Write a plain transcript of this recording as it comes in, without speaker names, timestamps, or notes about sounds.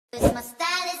My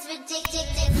style is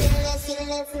ridiculous.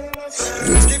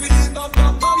 Skibidi bum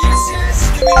bum bum, yes yes.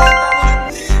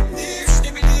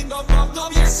 Skibidi bum bum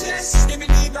bum, yes yes.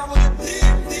 Skibidi bum bum bum,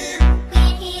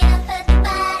 We're here for the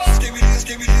body.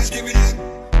 skibidi.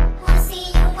 Wanna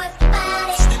see you work the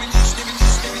body.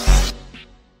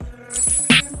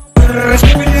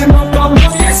 Skibidi bum bum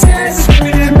bum, yes yes.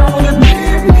 Skibidi bum bum bum,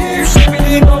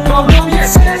 skibidi bum bum bum,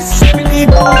 yes yes. Skibidi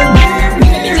bum bum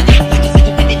bum.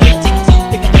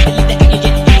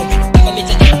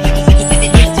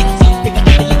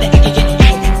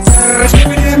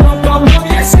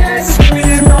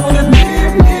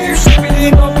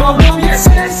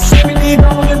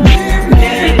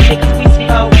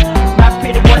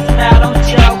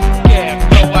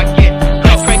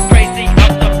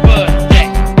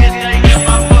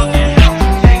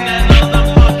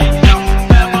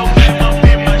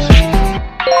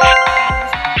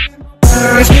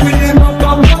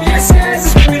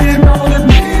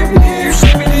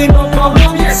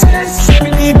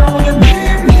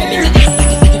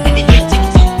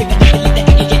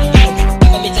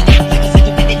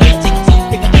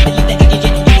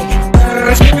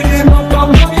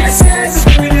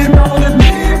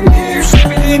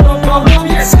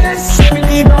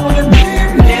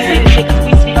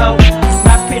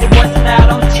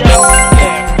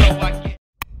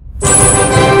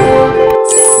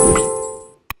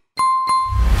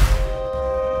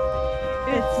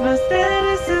 My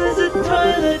status is a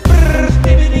toilet.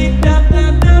 Skibidi dum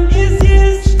dum dum, yes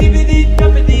yes. Skibidi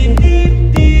dumpity deep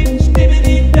deep.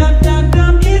 Skibidi dum dum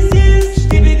dum, yes yes.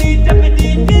 Skibidi dumpity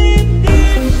deep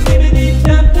deep. Skibidi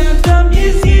dum dum dum,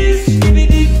 yes yes.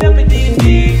 Skibidi dumpity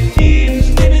deep deep.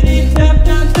 Skibidi dum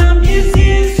dum dum, yes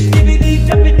yes. Skibidi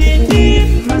dumpity deep.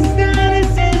 My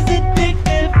status is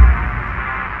addictive.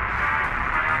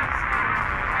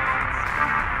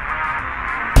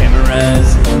 Cameras,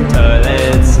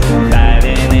 toilets,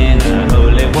 fighting in a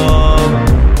holy war.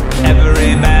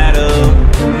 Every battle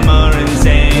more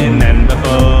insane than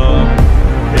before.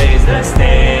 Raise the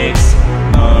stakes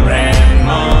more and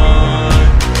more.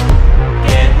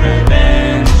 Get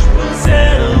revenge, we'll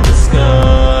settle the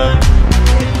score.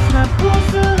 It's my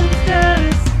porcelain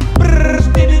status.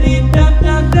 Skibidi dum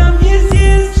dum dum, yes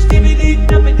yes. Skibidi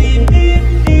dumpity deep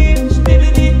deep.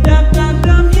 Skibidi dum dum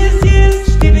dum, yes yes.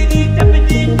 Skibidi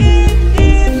dumpity deep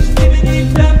deep. Skibidi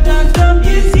dum dum dum,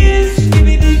 yes yes.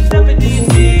 Skibidi dumpity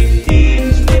deep deep.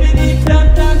 Skibidi dum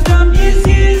dum dum, yes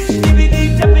yes. Skibidi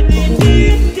dumpity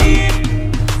deep deep.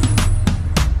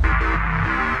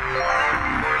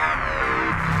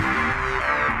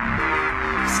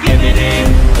 Skibidi,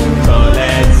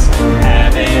 toilets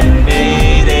have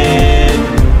invaded.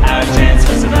 Our chance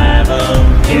for survival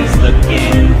is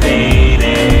looking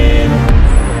faded.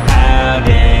 How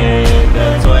did the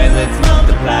toilets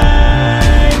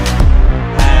multiply?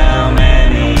 How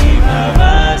many of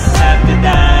us have to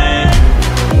die?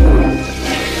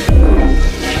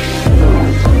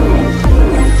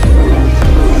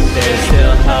 There's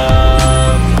still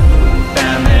hope,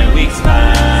 found their weak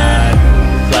spot.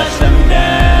 Flush them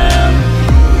down,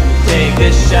 take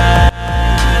a shot.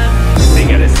 They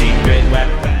got a secret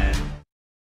weapon.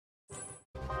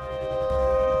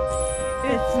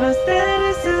 It's my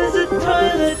status as a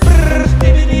toilet.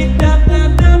 Skibidi dum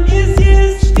dum dum, yes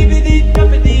yes. Skibidi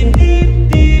dumpity deep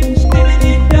deep.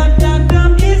 Skibidi dum dum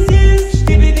dum, yes yes.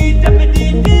 Skibidi dumpity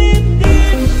deep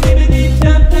deep. Skibidi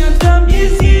dum dum dum,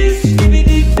 yes yes.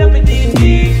 Skibidi dumpity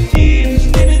deep deep.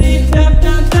 Skibidi dum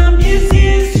dum dum, yes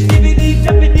yes. Skibidi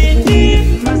dumpity deep.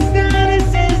 My status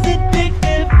is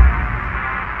addictive.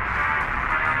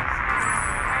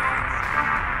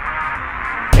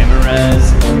 Cameras,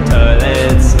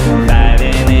 toilets,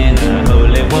 fighting in a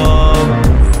holy war.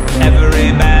 Every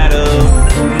battle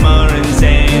more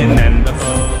insane than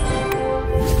before.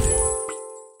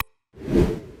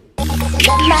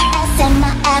 Love my ass and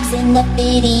my abs in the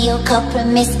video called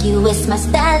promiscuous. My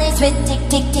style is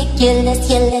ridiculous.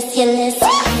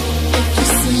 If you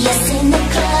see us in the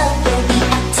club, we'll be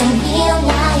acting real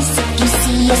nice. If you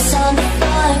see us on the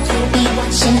floor, you'll be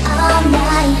watching all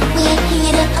night. We're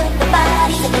here to put the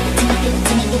body. So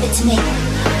give it to me.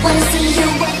 Wanna see you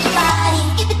work your body.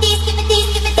 Give it these.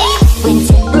 When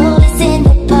Timbo is in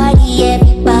the party,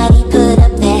 everybody put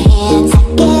up their hands. I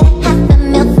get a half a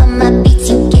mil for my beats,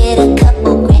 you get a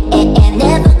couple grand.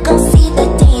 Never gon' see the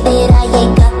day that I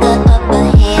ain't got the upper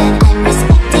hand. I'm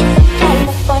respected from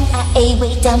California,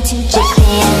 way down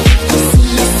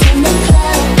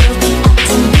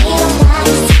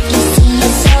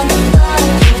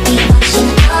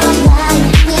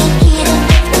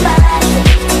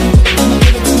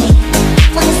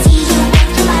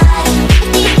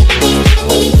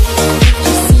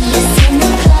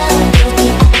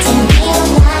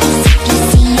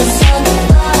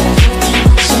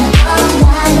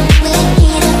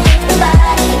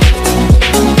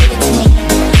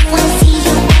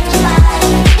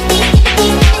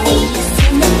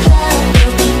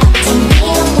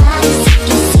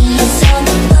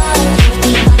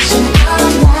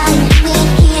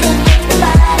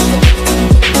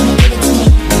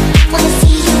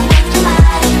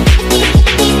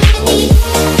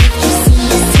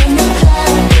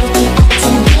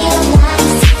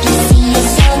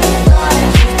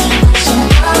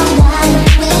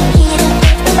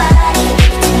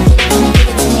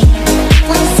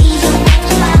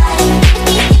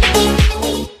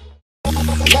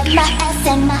My ass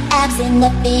and my abs in the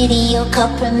video, call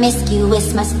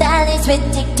promiscuous. My style is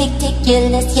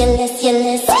ridiculous,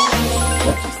 ridiculous.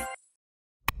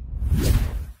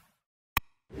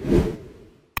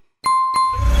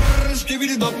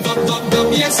 Skibidi dop dop dop dop,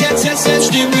 yes yes yes yes.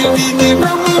 Skibidi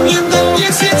dop dop,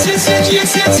 yes yes yes yes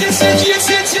yes yes yes yes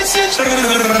yes yes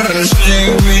yes.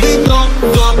 Skibidi dop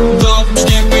dop dop,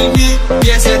 skibidi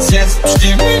yes yes yes.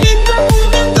 Skibidi dop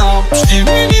dop,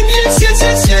 skibidi yes yes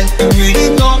yes yes. Skibidi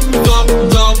dop dop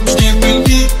dop,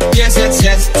 skibidi yes yes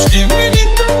yes. Skibidi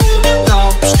dop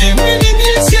dop, skibidi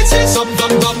yes yes yes. Dop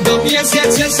dop dop dop, yes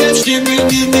yes yes yes.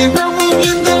 Skibidi dop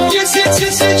dop, yes yes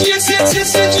yes yes yes yes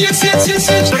yes yes yes yes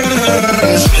yes.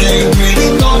 Skibidi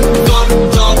dop dop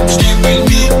dop,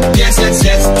 skibidi yes yes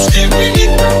yes. Skibidi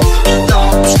dop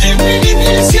dop, skibidi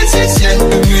yes yes yes yes.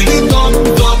 Skibidi dop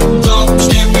dop dop,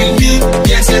 skibidi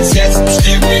yes yes yes.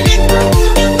 Skibidi dop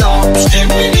dop,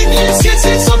 skibidi yes yes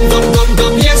yes. Dop dop dop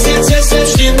dop, yes yes yes yes.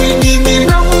 Skibidi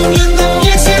dop dop,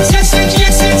 yes yes yes yes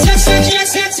yes yes yes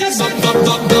yes yes yes. Dop dop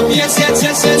dop dop, yes yes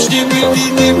yes yes.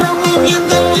 Skibidi dop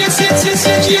dop, yes yes yes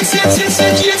yes yes yes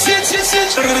yes yes yes yes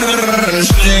yes.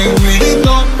 Skibidi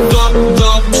dop dop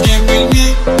dop, skibidi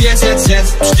yes yes yes.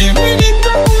 Skibidi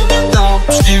dop dop,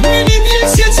 skibidi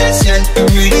yes yes yes yes.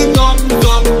 Skibidi dop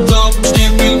dop dop,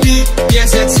 skibidi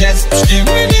yes yes yes.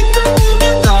 Skibidi dop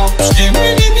dop,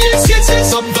 skibidi yes yes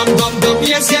yes. Dop dop dop dop,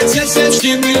 yes yes yes yes.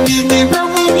 Skibidi dop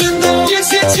dop,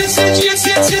 yes yes yes yes yes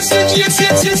yes yes yes yes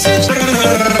yes yes.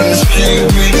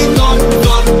 Skibidi dop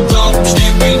dop dop,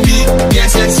 skibidi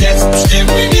yes yes yes.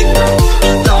 Skibidi dop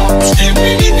dop,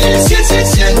 skibidi yes yes yes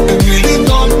yes. Skibidi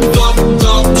dop dop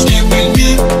dop, skibidi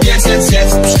yes yes yes.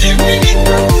 Skibidi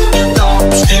dop dop,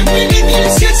 skibidi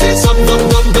yes yes yes. Dop dop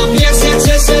dop dop, yes yes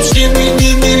yes yes.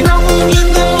 Skibidi dop dop,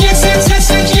 yes yes yes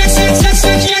yes yes yes yes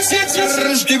yes yes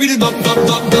yes. Skibidi dop dop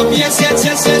dop dop, yes yes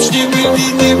yes yes. Skibidi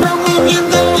dop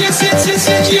dop, yes yes yes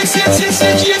yes yes yes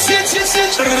yes yes yes yes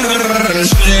yes.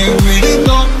 Skibidi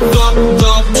dop dop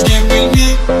dop, skibidi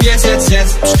yes yes yes.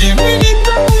 Skibidi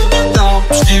dop dop,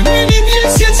 skibidi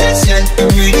yes yes yes yes.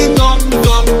 Skibidi dop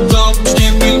dop dop,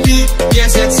 skibidi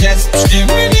yes yes yes.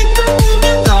 Skibidi dop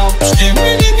dop,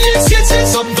 skibidi yes yes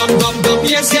yes. Dop dop dop dop,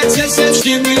 yes yes yes yes.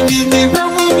 Skibidi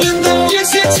dop dop, yes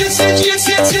yes yes yes yes yes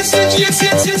yes yes yes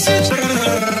yes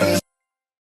yes.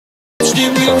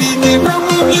 Skibidi dop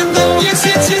dop, yes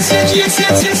yes yes yes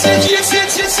yes yes yes yes yes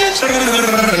yes yes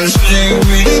yes.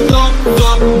 Skibidi dop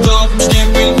dop dop,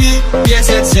 skibidi yes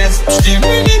yes yes.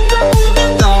 Skibidi dop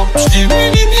dop,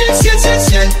 skibidi yes yes yes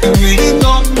yes. Skibidi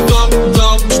dop dop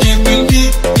dop, skibidi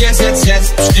yes yes yes.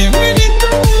 Skibidi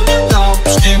dop dop,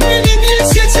 skibidi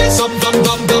yes yes yes. Dop dop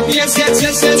dop dop, yes yes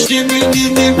yes yes.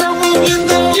 Skibidi dop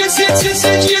dop, yes yes yes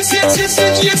yes yes yes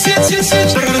yes yes yes yes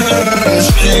yes.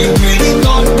 Skibidi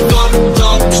dop dop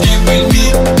dop, skibidi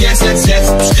yes yes yes.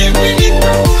 Skibidi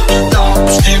dop dop,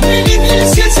 skibidi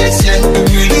yes yes yes yes.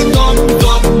 Skibidi dop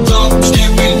dop dop,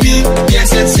 skibidi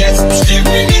yes yes yes.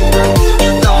 Skibidi dop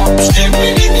dop,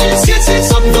 skibidi yes yes yes.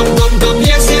 Dop dop dop dop,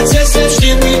 yes yes yes yes.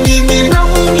 Skibidi dop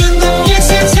dop, yes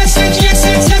yes yes yes yes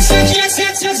yes yes yes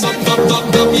yes yes. Dop dop dop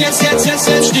dop, yes yes yes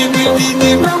yes.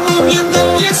 Skibidi dop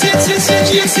dop, yes yes yes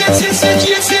yes yes yes yes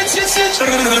yes yes yes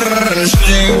yes.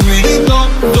 Skibidi dop